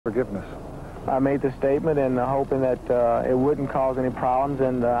Forgiveness. I made the statement and hoping that it wouldn't cause any problems,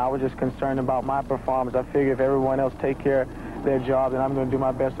 and I was just concerned about my performance. I figure if everyone else take care of their job, then I'm going to do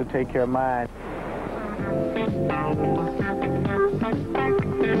my best to take care of mine.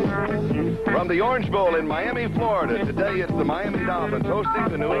 From the Orange Bowl in Miami, Florida, today it's the Miami Dolphins hosting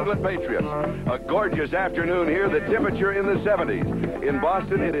the New England Patriots. A gorgeous afternoon here, the temperature in the 70s. In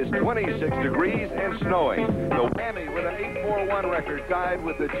Boston, it is 26 degrees and snowing. The Miami with an 8-4-1 record tied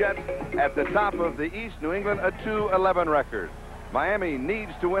with the Jets at the top of the East. New England a 2-11 record. Miami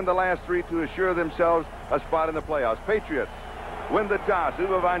needs to win the last three to assure themselves a spot in the playoffs. Patriots win the toss.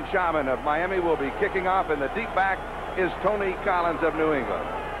 Uwe von Schamann of Miami will be kicking off, and the deep back is Tony Collins of New England.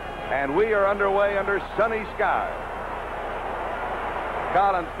 And we are underway under sunny skies.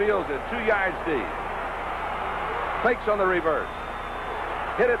 Collins fields it 2 yards deep. Fakes on the reverse.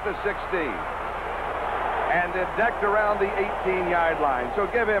 Hit at the 16. And it decked around the 18-yard line. So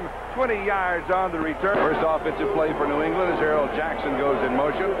give him 20 yards on the return. First offensive play for New England as Harold Jackson goes in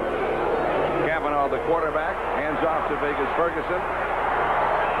motion. Cavanaugh, the quarterback, hands off to Vegas Ferguson.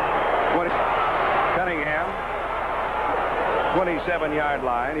 20. Cunningham. 27-yard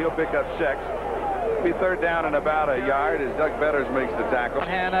line. He'll pick up 6. Be third down and about a yard as Doug Betters makes the tackle.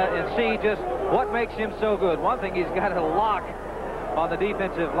 And see just what makes him so good. One thing, he's got a lock on the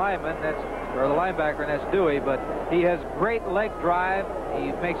defensive lineman, or the linebacker, and that's Dewey, but he has great leg drive.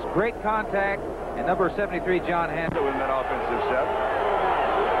 He makes great contact. And number 73, John Hanna. In that offensive set.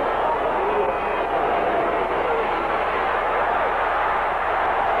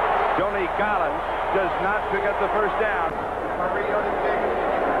 Tony Collins does not pick up the first down.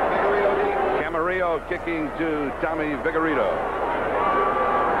 Camarillo kicking to Tommy Vigorito.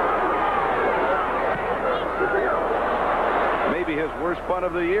 Maybe his worst punt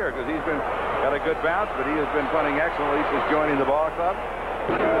of the year, because he's got a good bounce, but he has been punting excellently since joining the ball club.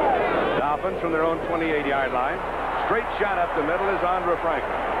 Dolphins from their own 28-yard line. Straight shot up the middle is Andra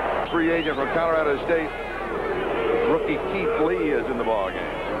Franklin. Free agent from Colorado State. Rookie Keith Lee is in the ball game.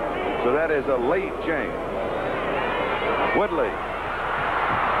 So that is a late change. Woodley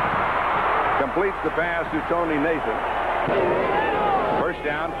completes the pass to Tony Nathan. First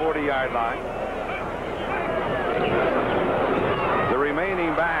down, 40-yard line. The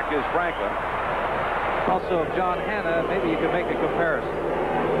remaining back is Franklin. Also, John Hanna, maybe you could make a comparison.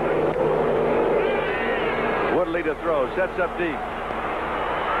 Woodley to throw, sets up deep.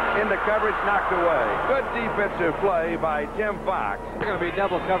 Into coverage, knocked away. Good defensive play by Tim Fox. They're going to be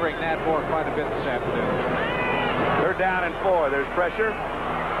double covering Nat Moore quite a bit this afternoon. They're down and 4. There's pressure.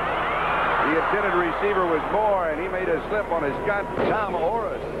 The intended receiver was Moore, and he made a slip on his gut. Tom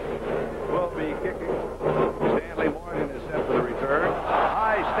Orris will be kicking. Stanley Morgan is set for the return.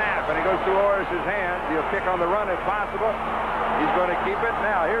 High snap, and it goes through Orris's hands. He'll kick on the run if possible. He's going to keep it.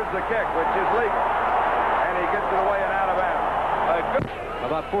 Now, here's the kick, which is legal. And he gets it away and out of bounds.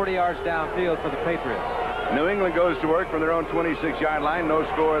 About 40 yards downfield for the Patriots. New England goes to work from their own 26-yard line. No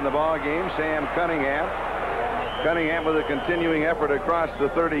score in the ball game. Sam Cunningham. Cunningham with a continuing effort across the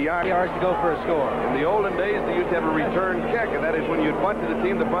 30-yard. Yards to go for a score. In the olden days, they used to have a return kick, and that is when you'd punt to the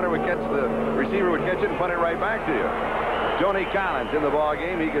team, the punter would catch the receiver would catch it and punt it right back to you. Tony Collins in the ball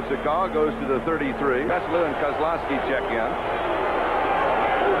game. He gets a call, goes to the 33. Kessler and Kozlowski check in.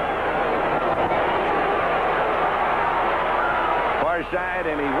 Far side,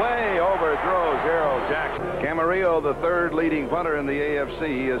 and he way overthrows Harold Jackson. Camarillo, the third leading punter in the AFC.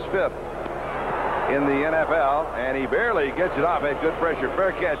 He is 5th in the NFL, and he barely gets it off. Had good pressure.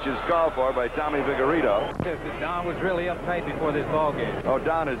 Fair catch is called for by Tommy Vigorito. Don was really uptight before this ball game. Oh,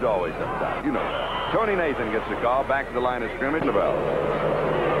 Don is always uptight. You know that. Tony Nathan gets the call back to the line of scrimmage.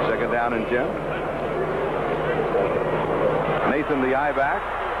 Second down and 10. Nathan, the eye back.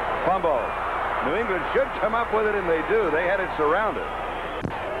 Fumble. New England should come up with it, and they do. They had it surrounded.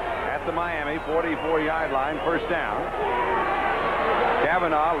 At the Miami 44-yard line, first down.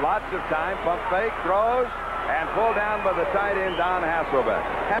 Cavanaugh, lots of time, pump fake, throws, and pulled down by the tight end, Don Hasselbeck.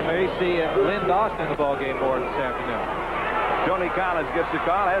 May see Lynn Dawson in the ball game more this afternoon. Tony Collins gets the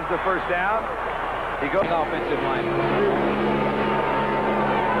call, has the first down. He goes offensive line.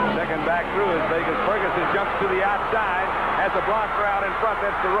 Second back through as Vegas Ferguson jumps to the outside, has a blocker out in front.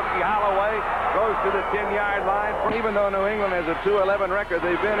 That's the rookie Holloway, goes to the 10-yard line. Even though New England has a 2-11 record,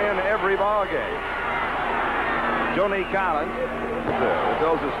 they've been in every ball game. Tony Collins. It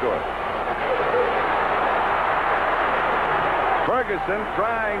tells the story. Ferguson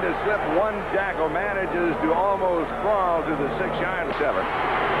trying to slip one tackle, manages to almost crawl to the 6-yard 7.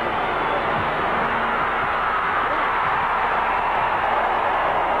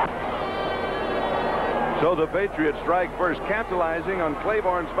 So the Patriots strike first, capitalizing on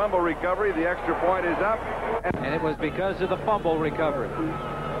Claiborne's fumble recovery. The extra point is up. And it was because of the fumble recovery.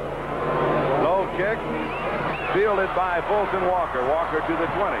 Low kick, fielded by Fulton Walker. Walker to the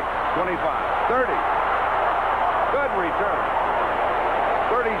 20, 25, 30. Good return.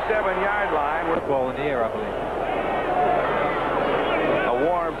 37-yard line. Ball in the air, I believe. A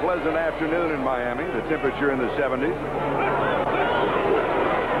warm, pleasant afternoon in Miami. The temperature in the 70s.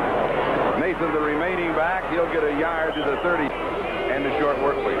 Nathan, the remaining back, he'll get a yard to the 30 and a short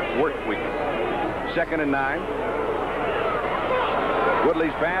work week. 2nd and 9.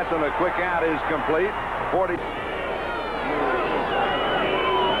 Woodley's pass on a quick out is complete. 40.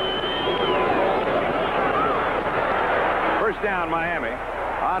 First down, Miami.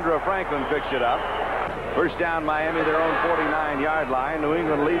 Andra Franklin picks it up. First down, Miami, their own 49-yard line. New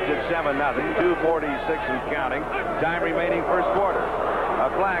England leads at 7-0. 2:46 and counting. Time remaining first quarter. A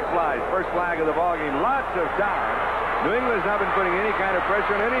flag flies. First flag of the ballgame. Lots of time. New England's not been putting any kind of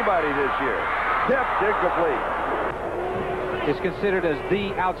pressure on anybody this year. Tipped incomplete. Is considered as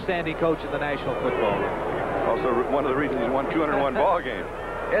the outstanding coach in the National Football League. Also one of the reasons he's won 201 ball games.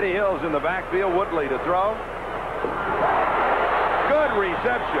 Eddie Hill's in the backfield. Woodley to throw. Good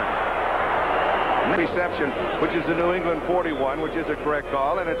reception. Reception, which is the New England 41, which is a correct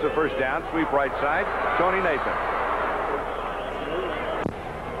call, and it's a first down. Sweep right side. Tony Nathan.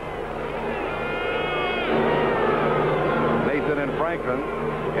 Nathan and Franklin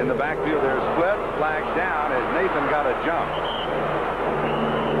in the backfield. They're split. Flag down as Nathan got a jump.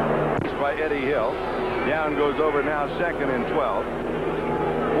 By Eddie Hill. Down goes over now 2nd and 12.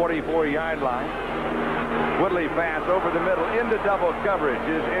 44-yard line. Woodley pass over the middle into double coverage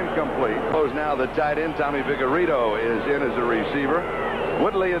is incomplete. Now the tight end Tommy Vigorito is in as a receiver.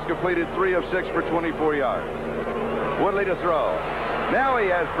 Woodley has completed 3 of 6 for 24 yards. Woodley to throw. Now he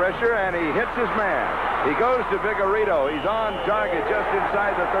has pressure and he hits his man. He goes to Vigorito. He's on target just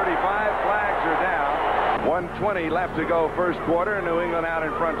inside the 35. Flags are down. 1:20 left to go first quarter. New England out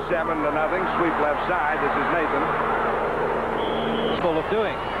in front 7-0. Sweep left side. This is Nathan. Of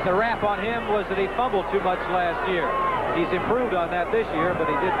doing. The rap on him was that he fumbled too much last year. He's improved on that this year, but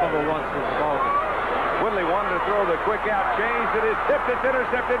he did fumble once in the ball game. Woodley wanted to throw the quick out change. It is tipped. It's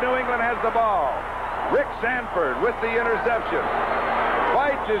intercepted. New England has the ball. Rick Sanford with the interception.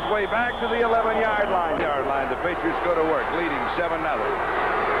 Fights his way back to the 11-yard line. The Patriots go to work, leading 7-0.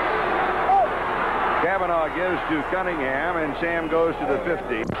 Cavanaugh gives to Cunningham, and Sam goes to the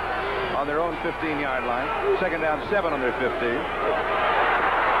 50 on their own 15-yard line. 2nd down, 7 on their 15.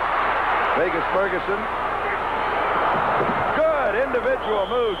 Vegas Ferguson. Good individual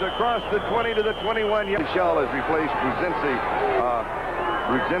moves across the 20 to the 21. Shell has replaced Brzezinski,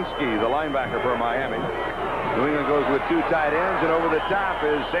 the linebacker for Miami. New England goes with 2 tight ends, and over the top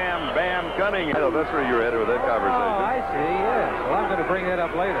is Sam Bam Cunningham. Oh, that's where you're headed with that conversation. Oh, I see, yes. Well, I'm going to bring that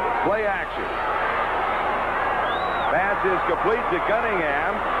up later. Play action. Pass is complete to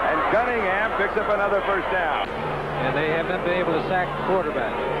Cunningham, and Cunningham picks up another first down. And they haven't been able to sack the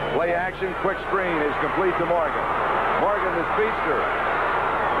quarterback. Play action, quick screen is complete to Morgan. Morgan, the speedster,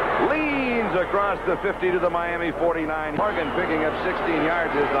 leans across the 50 to the Miami 49. Morgan picking up 16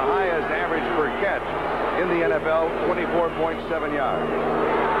 yards is the highest average per catch in the NFL, 24.7 yards.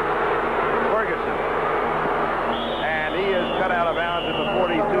 Ferguson. And he is cut out of bounds at the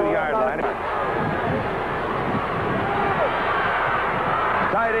 42-yard line.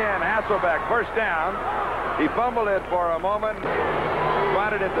 Tight end, Hasselbeck, first down. He fumbled it for a moment.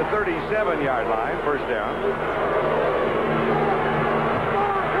 Spotted at the 37-yard line, first down.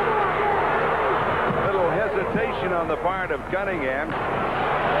 Little hesitation on the part of Cunningham.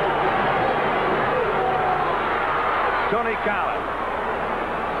 Tony Collins.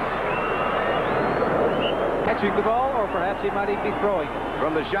 Catching the ball, or perhaps he might even be throwing it.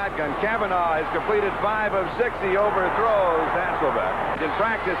 From the shotgun, Cavanaugh has completed 5 of 6. He overthrows Hasselbeck. In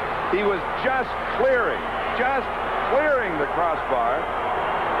practice, he was just clearing the crossbar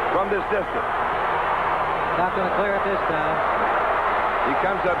from this distance. Not going to clear it this time. He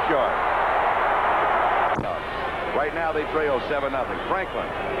comes up short. Right now they trail 7-0. Franklin,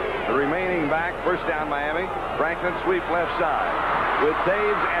 the remaining back, first down Miami. Franklin sweep left side. With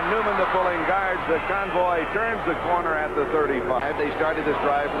Taves and Newman the pulling guards, the convoy turns the corner at the 35. They started this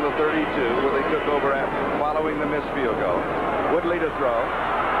drive from the 32, where they took over following the missed field goal. Woodley to throw.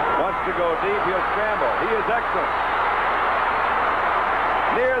 Wants to go deep. He'll scramble. He is excellent.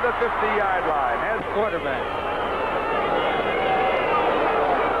 Near the 50-yard line. Has Quarterback.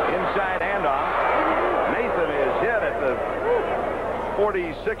 Inside handoff. Nathan is hit at the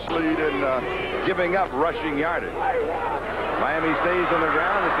 46 lead and giving up rushing yardage. Miami stays on the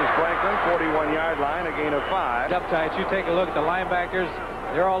ground. This is Franklin, 41-yard line, a gain of 5. Uptight. You take a look at the linebackers.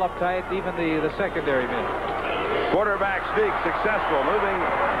 They're all uptight, even the secondary men. Quarterback sneak successful, moving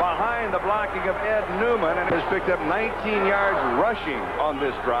behind the blocking of Ed Newman, and has picked up 19 yards rushing on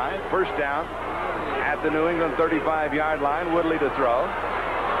this drive. First down at the New England 35-yard line. Woodley to throw.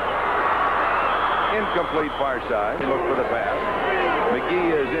 Incomplete far side. He looked for the pass.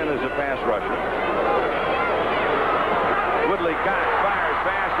 McGee is in as a pass rusher. Woodley got it, fires,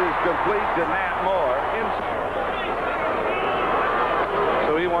 pass is complete to Nat Moore.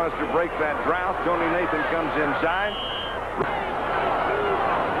 So he wants to break that drought. Tony Nathan comes inside.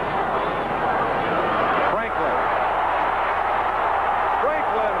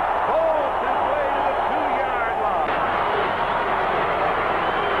 Franklin holds his way to the 2-yard line.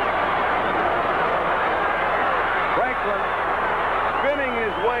 Franklin spinning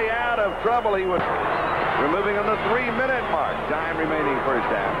his way out of trouble. He was moving on the 3-minute mark. Time remaining first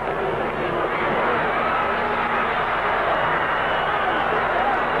half.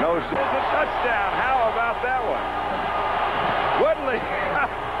 No, it's a touchdown. How about that one? Woodley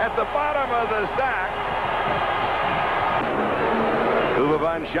at the bottom of the sack. Uwe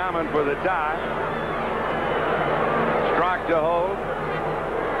von Schamann for the tie. Strock to hold.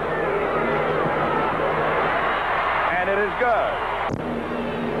 And it is good.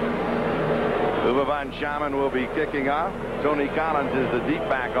 Uwe von Schamann will be kicking off. Tony Collins is the deep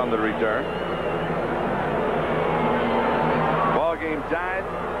back on the return. Ball game tied.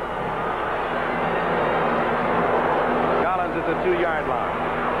 Collins at the 2-yard line.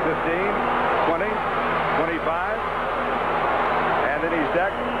 15, 20, 25. And then he's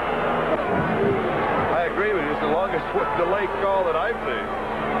decked. I agree with you. It's the longest delay call that I've seen.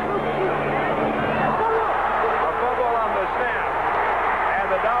 A fumble on the snap.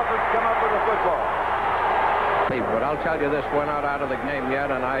 The Dolphins come up with a football. But I'll tell you this, we're not out of the game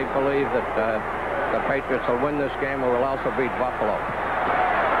yet, and I believe that the Patriots will win this game and will also beat Buffalo.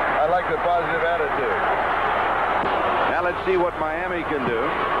 I like the positive attitude. Now let's see what Miami can do.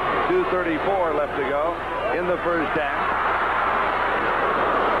 2:34 left to go in the first half.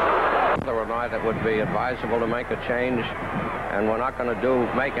 Whether or not it would be advisable to make a change, and we're not going to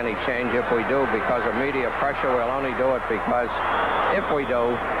make any change if we do because of media pressure. We'll only do it because if we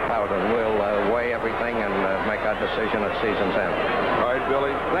do, we'll weigh everything and make our decision at season's end. All right,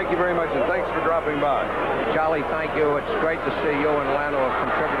 Billy. Thank you very much, and thanks for dropping by. Charlie, thank you. It's great to see you and Len, who have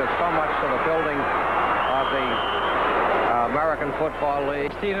contributed so much to the building of the American Football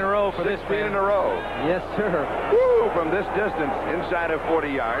League. 16 in a row for this man. 16 in a row. Yes, sir. Woo! From this distance, inside of 40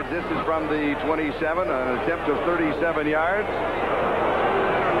 yards. This is from the 27, an attempt of 37 yards.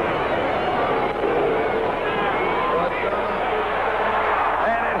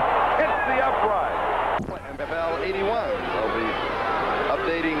 And it hits the upright. NFL 81 will be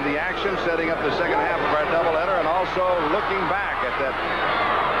updating the action, setting up the second half of our doubleheader, and also looking back at that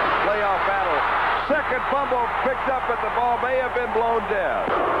playoff battle. Second fumble picked up, but the ball may have been blown dead.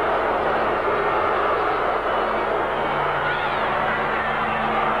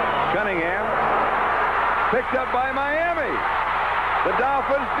 Cunningham picked up by Miami. The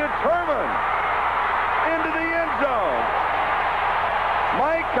Dolphins determined into the end zone.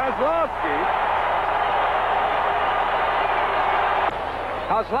 Mike Kozlowski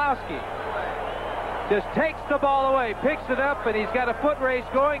just takes the ball away, picks it up, and he's got a foot race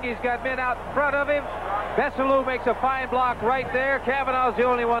going. He's got men out in front of him. Bessalou makes a fine block right there. Cavanaugh's the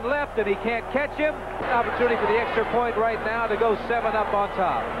only one left, and he can't catch him. Opportunity for the extra point right now to go 7 up on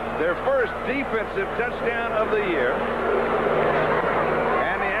top. Their first defensive touchdown of the year.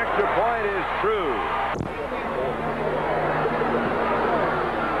 And the extra point is true.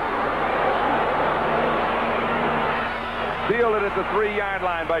 Fielded at the 3-yard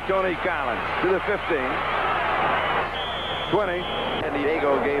line by Tony Collins to the 15, 20. San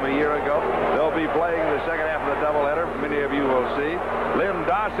Diego game a year ago. They'll be playing the second half of the doubleheader. Many of you will see. Lynn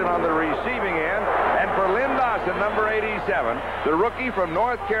Dawson on the receiving end. And for Lynn Dawson, number 87, the rookie from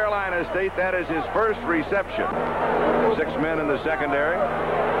North Carolina State, that is his first reception. 6 men in the secondary.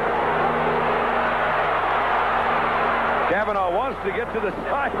 Cavanaugh wants to get to the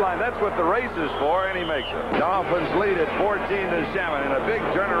sideline. That's what the race is for, and he makes it. Dolphins lead at 14-7 in a big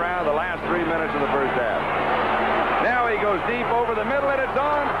turnaround the last 3 minutes of the first half. Now he goes deep over the middle, and it's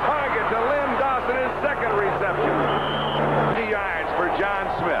on target to Lynn Dawson, his second reception. 3 yards for John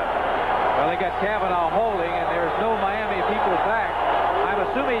Smith. Well, they got Cavanaugh holding, and there's no Miami people back. I'm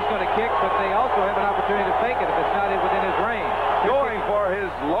assuming he's going to kick, but they also have an opportunity to fake it if it's not within his range. Going for his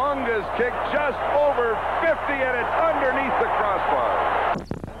longest kick, just over 50, and it's underneath the crossbar.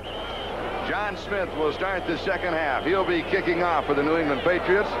 John John Smith will start the second half. He'll be kicking off for the New England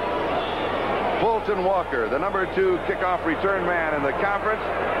Patriots. Fulton Walker, the number 2 kickoff return man in the conference,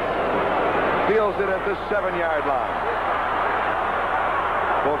 fields it at the 7-yard line.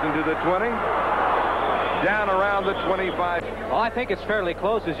 Fulton to the 20. Down around the 25. Well, I think it's fairly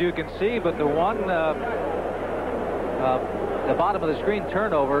close, as you can see, but the bottom of the screen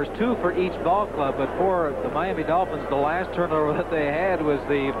turnovers, 2 for each ball club, but for the Miami Dolphins, the last turnover that they had was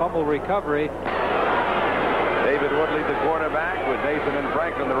the fumble recovery. David Woodley, the quarterback, with Nathan and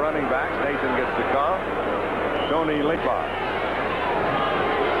Franklin, the running backs. Nathan gets the call. Tony Linkbach.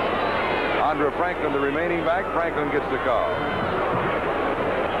 Andre Franklin, the remaining back. Franklin gets the call.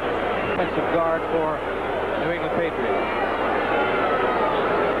 Offensive guard for New England Patriots.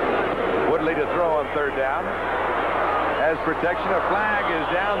 Woodley to throw on third down. As protection, a flag is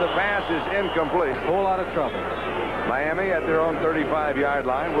down. The pass is incomplete. Whole lot of trouble. Miami at their own 35-yard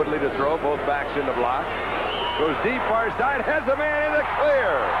line. Woodley to throw. Both backs in the block. Goes deep far side. Has a man in the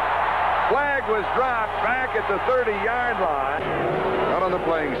clear. Flag was dropped back at the 30-yard line. Not on the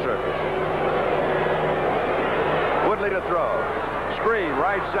playing surface. Woodley to throw. Screen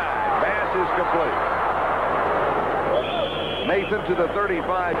right side. Pass is complete. Nathan to the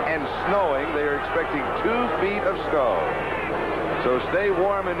 35, and snowing. They are expecting 2 feet of snow. So stay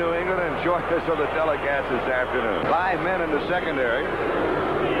warm in New England and join us on the telecast this afternoon. 5 men in the secondary.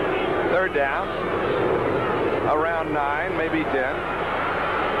 Third down. Around 9, maybe 10.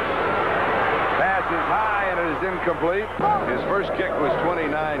 Pass is high and it is incomplete. His first kick was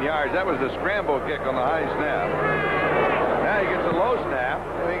 29 yards. That was a scramble kick on the high snap. Now he gets a low snap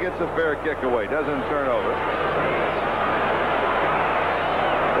and he gets a fair kick away. Doesn't turn over.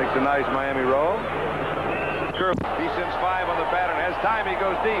 Takes a nice Miami roll. Curve. He sends 5 on the pattern. Has time. He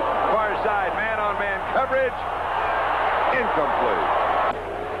goes deep. Far side. Man-on-man coverage. Incomplete.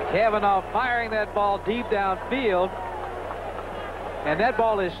 Cavanaugh firing that ball deep downfield. And that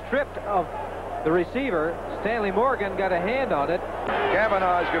ball is stripped of the receiver. Stanley Morgan got a hand on it.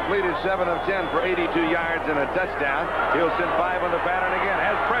 Cavanaugh has completed 7 of 10 for 82 yards and a touchdown. He'll send 5 on the pattern again.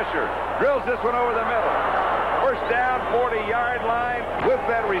 Has pressure. Drills this one over the middle. First down, 40-yard line. With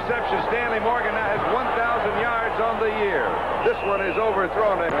that reception, Stanley Morgan now has 1,000 yards on the year. This one is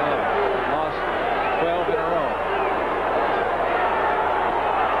overthrown. Lost 12 in a row.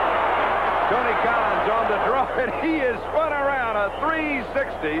 Tony Collins on the draw, and he is spun around a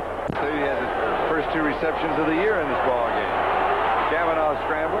 360. So he has his first 2 receptions of the year in this ball game. Cavanaugh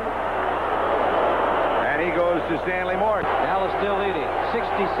scrambling. And he goes to Stanley Morgan. Dallas still leading.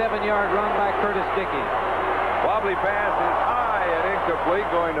 67-yard run by Curtis Dickey. Wobbly pass is high and incomplete,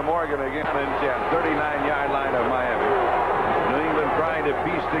 going to Morgan again in 10. 39-yard line of Miami. New England trying to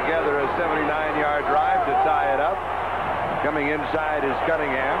piece together a 79-yard drive to tie it up. Coming inside is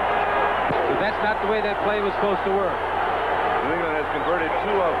Cunningham. But that's not the way that play was supposed to work. New England has converted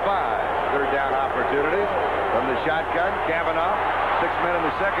 2 of 5 third down opportunities from the shotgun. Cavanaugh, 6 men in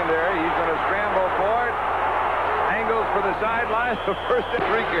the secondary. He's going to scramble for it. Angles for the sideline. The first 3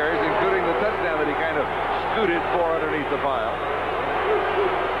 carries, including the touchdown that he kind of scooted for underneath the pile.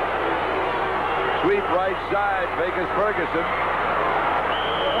 Sweep right side, Vegas Ferguson.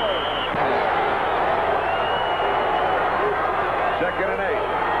 Second and 8.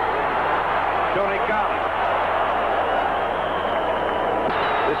 Tony Collins.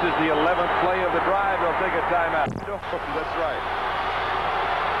 This is the 11th play of the drive. They'll take a timeout. That's right.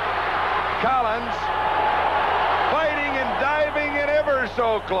 Collins fighting and diving and ever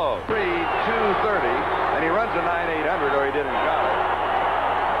so close. 3-2-30, and he runs a 9-800, or he did in college.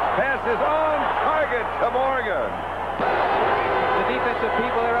 Passes on target to Morgan. The defensive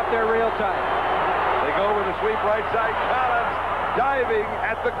people are up there real tight. They go with a sweep right side. Collins diving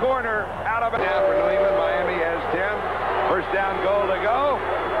at the corner. Out of it. Now for New England. Miami has 10. First down goal to go.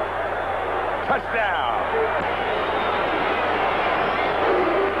 Touchdown.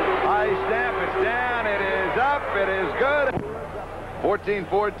 High snap. It's down. It is up. It is good.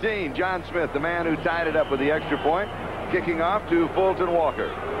 14-14. John Smith, the man who tied it up with the extra point, kicking off to Fulton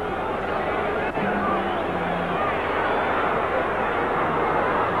Walker.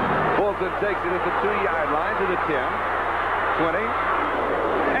 Fulton takes it at the 2-yard line to the 10. 20,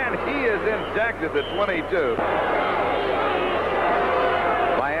 and he is intact at the 22.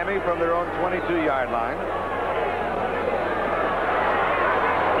 Miami from their own 22-yard line.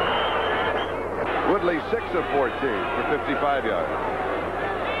 Woodley 6 of 14 for 55 yards.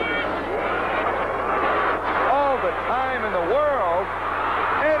 All the time in the world,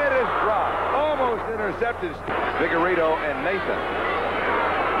 and it is dropped. Almost intercepted. Figueredo and Nathan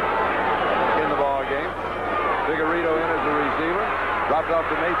in the ball game. Figueredo in as a receiver. lobbed off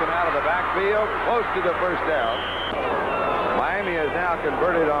to Nathan out of the backfield, close to the first down. Miami has now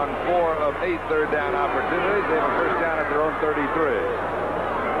converted on 4 of 8 third down opportunities. They have a first down at their own 33.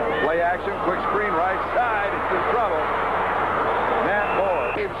 Play action, quick screen right side. It's in trouble. Matt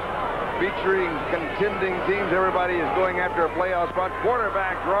Moore. It's featuring contending teams. Everybody is going after a playoff spot.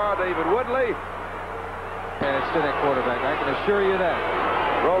 Quarterback draw, David Woodley. And it's to that quarterback. I can assure you that.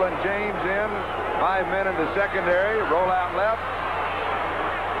 Roland James in. 5 men in the secondary. Roll out left.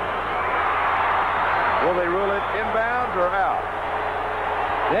 Will they rule it inbounds or out?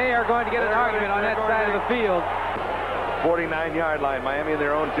 They are going to get an argument on that side of the field. 49-yard line. Miami in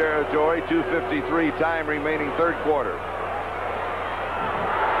their own territory. 2:53 time remaining third quarter.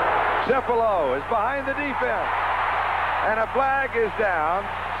 Cefalo is behind the defense. And a flag is down.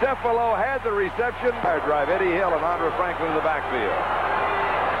 Cefalo had the reception. Drive Eddie Hill and Andre Franklin in the backfield.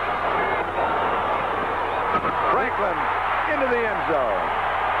 Franklin into the end zone.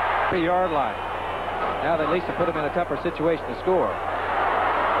 3-yard line. Now they at least have put him in a tougher situation to score.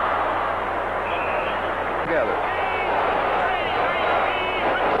 Together.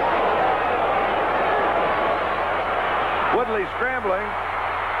 Woodley scrambling.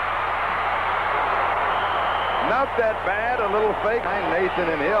 Not that bad, a little fake. Nathan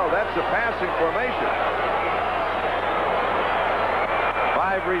and Hill, that's a passing formation.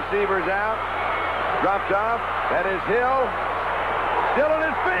 5 receivers out. Dropped off. That is Hill. Still on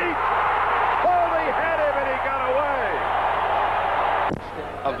his feet. Oh, they had him and he got away.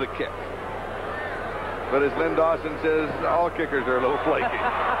 Of the kick. But as Lynn Dawson says, all kickers are a little flaky.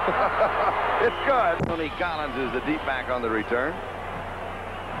 It's good. Tony Collins is the deep back on the return.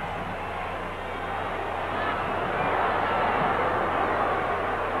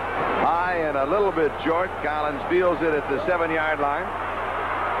 High and a little bit short. Collins fields it at the 7-yard line.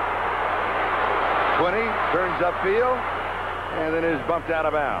 20, turns upfield, and then is bumped out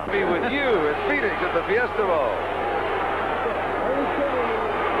of bounds. Be with you at Phoenix at the Fiesta Bowl.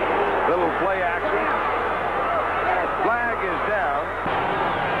 Little play action. Flag is down.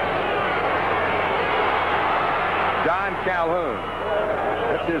 Don Calhoun.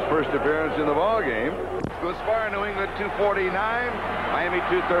 That's his first appearance in the ball game. Goes far. New England 249, Miami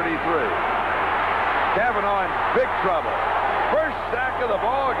 233. Kavanaugh in big trouble. First sack of the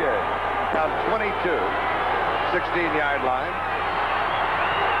ball game. Now 22, 16-yard line.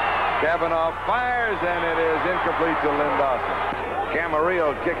 Kavanaugh fires, and it is incomplete to Lynn Dawson.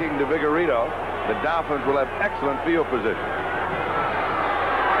 Camarillo kicking to Vigorito. The Dolphins will have excellent field position.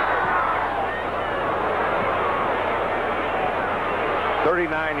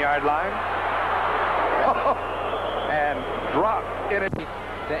 .39-yard line. And dropped in it.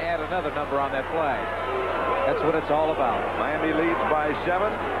 To add another number on that flag. That's what it's all about. Miami leads by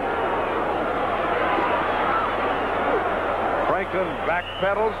 7. Franklin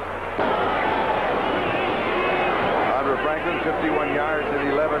backpedals. Andre Franklin, 51 yards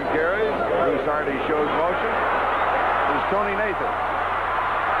and 11 carries. Bruce Hardy shows motion. There's Tony Nathan.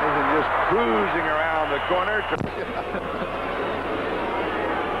 Nathan just cruising around the corner.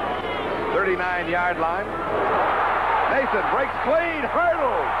 39-yard line. Nathan breaks clean,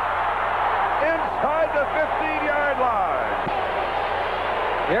 hurdles inside the 15-yard line.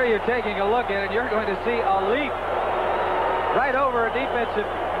 Here you're taking a look at it. You're going to see a leap right over a defensive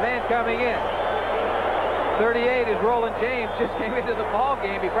man coming in. 38 is Roland James. Just came into the ball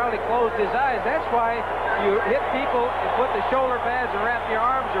game. He probably closed his eyes. That's why you hit people and put the shoulder pads and wrap your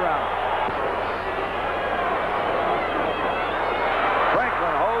arms around.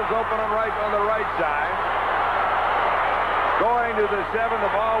 Franklin holds open on the right side. Going to the 7.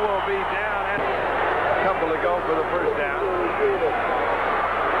 The ball will be down. And a couple to go for the first down.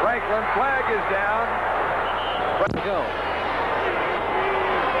 Franklin, flag is down. Let's go.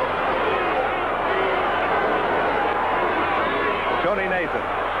 Tony Nathan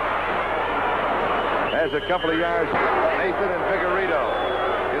has a couple of yards. Nathan and Vigorito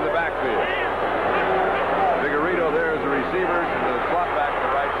in the backfield. Vigorito there as a receiver, the slot back to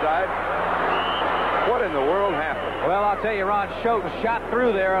the right side. What in the world happened? Well, I'll tell you, Ron Schoten shot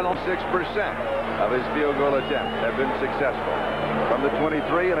through there. 6% of his field goal attempts have been successful. From the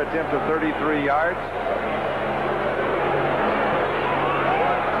 23, an attempt of 33 yards.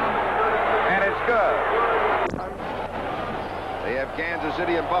 And it's good. They have Kansas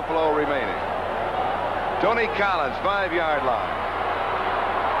City and Buffalo remaining. Tony Collins, 5-yard line.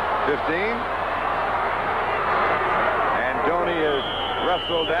 15. And Tony is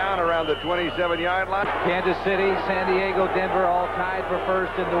wrestled down around the 27-yard line. Kansas City, San Diego, Denver all tied for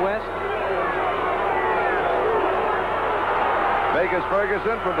first in the West. Vegas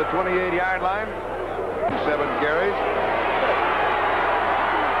Ferguson from the 28-yard line. 7 carries.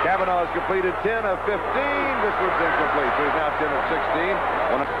 Cavanaugh has completed 10 of 15. This one's incomplete. So he's now 10 of 16.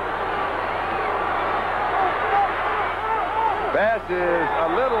 Pass is a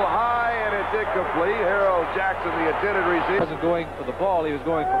little high, and it's incomplete. Harold Jackson, the intended receiver. He wasn't going for the ball. He was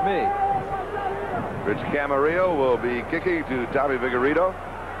going for me. Rich Camarillo will be kicking to Tommy Vigorito.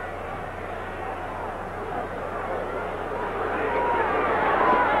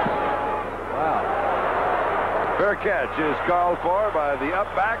 Wow. Fair catch is called for by the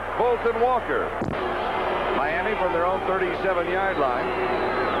up back, Fulton Walker. Miami from their own 37-yard line.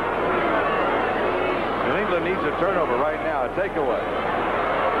 New England needs a turnover right now, a takeaway.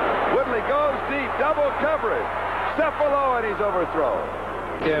 Woodley goes deep, double coverage. Cephalo, and he's overthrown.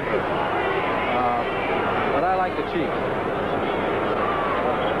 Denver. But I like the Chiefs.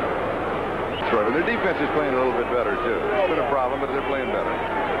 Sure, their defense is playing a little bit better, too. It's been a problem, but they're playing better.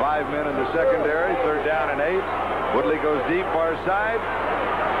 5 men in the secondary, 3rd down and 8. Woodley goes deep, far side.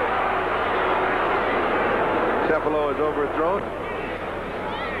 Cephalo is overthrown.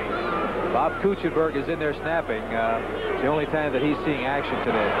 Bob Kuchenberg is in there snapping. It's the only time that he's seeing action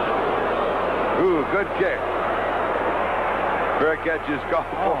today. Ooh, good kick. Fair catch is called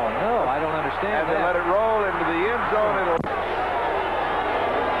for. Oh, no, I don't understand And they let it roll into the end zone. It'll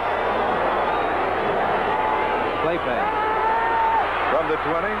play pass. From the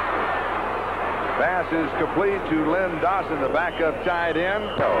 20. Pass is complete to Len Dawson, the backup tight end.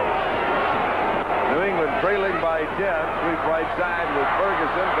 New England trailing by 10. Sweep right side with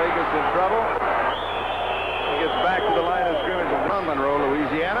Ferguson. Vegas in trouble. He gets back to the line of scrimmage in Monroe,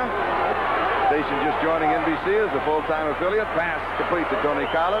 Louisiana. Station just joining NBC as a full-time affiliate. Pass complete to Tony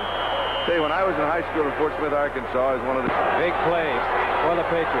Collins. Say, when I was in high school in Fort Smith, Arkansas, is one of the big plays for the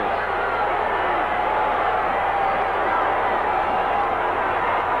Patriots.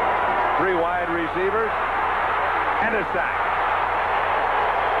 3 wide receivers and a sack.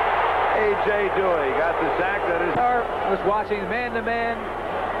 A.J. Dewey got the sack. That is. Was watching man-to-man.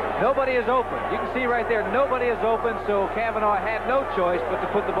 Nobody is open. You can see right there, nobody is open, so Cavanaugh had no choice but to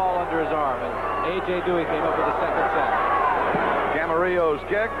put the ball under his arm. And A.J. Dewey came up with a second sack. Camarillo's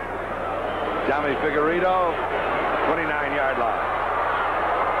kick. Tommy Vigorito, 29-yard line.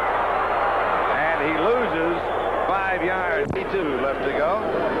 And he loses 5 yards. 2 left to go.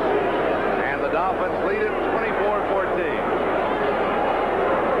 And the Dolphins lead it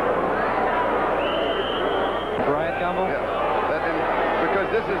 24-14. Brian Campbell? Yeah. Because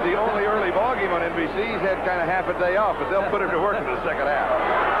this is the only early ball game on NBC, he's had kind of half a day off, but they'll put him to work in the second half.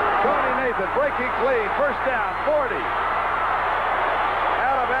 Tony Nathan breaking clean, first down, 40.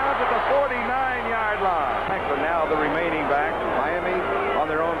 Out of bounds at the 49-yard line. Franklin now the remaining back. Miami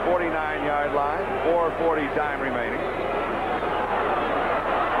on their own 49-yard line. 4:40 time remaining.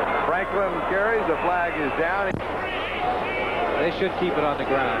 Franklin carries, the flag is down. They should keep it on the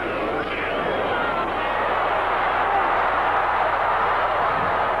ground.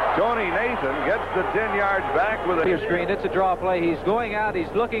 Tony Nathan gets the 10 yards back with a screen. It's a draw play. He's going out. He's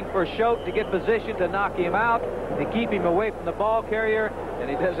looking for Schote to get position to knock him out and keep him away from the ball carrier, and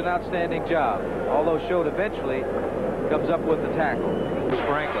he does an outstanding job. Although Schote eventually comes up with the tackle.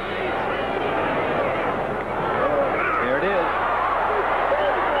 Franklin. There it is.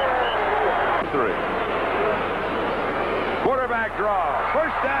 3. Quarterback draw.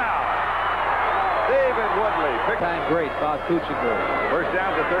 First down. David Woodley. Time great, Bob Kuchenberg. First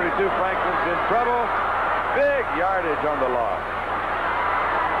down to 32. Franklin's in trouble. Big yardage on the loss.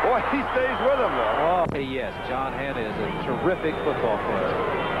 Boy, he stays with him, though. Oh, yes. John Hanna is a terrific football player.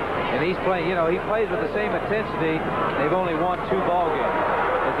 And he's playing, you know, he plays with the same intensity. They've only won 2 ball games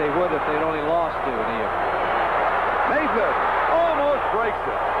as they would if they'd only lost 2 in a year. Nathan almost breaks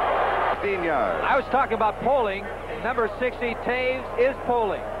it. 15 yards. I was talking about polling. Number 60, Taves, is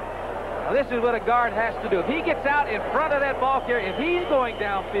polling. Now, this is what a guard has to do. If he gets out in front of that ball carrier, if he's going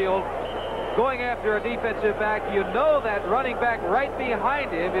downfield, going after a defensive back, you know that running back right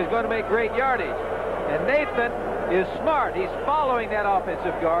behind him is going to make great yardage. And Nathan is smart. He's following that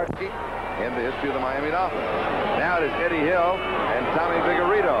offensive guard. In the history of the Miami Dolphins. Now it is Eddie Hill and Tommy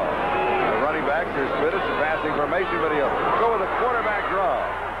Vigorito. The running back, there's split. It's a passing formation, but he'll go with a quarterback draw.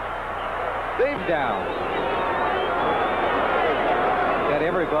 Steve down. Got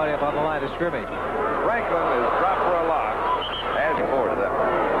everybody up on the line of scrimmage. Franklin is dropped for a loss. Asking forward to that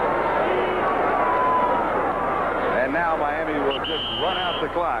one. And now Miami will just run out the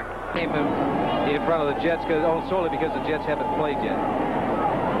clock. Came in front of the Jets solely because the Jets haven't played yet.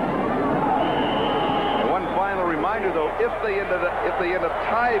 And one final reminder, though, if they end up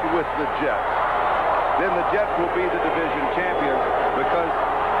tied with the Jets, then the Jets will be the division champions, because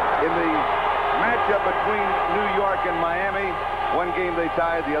in the matchup between New York and Miami. One game they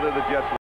tied, the other the Jets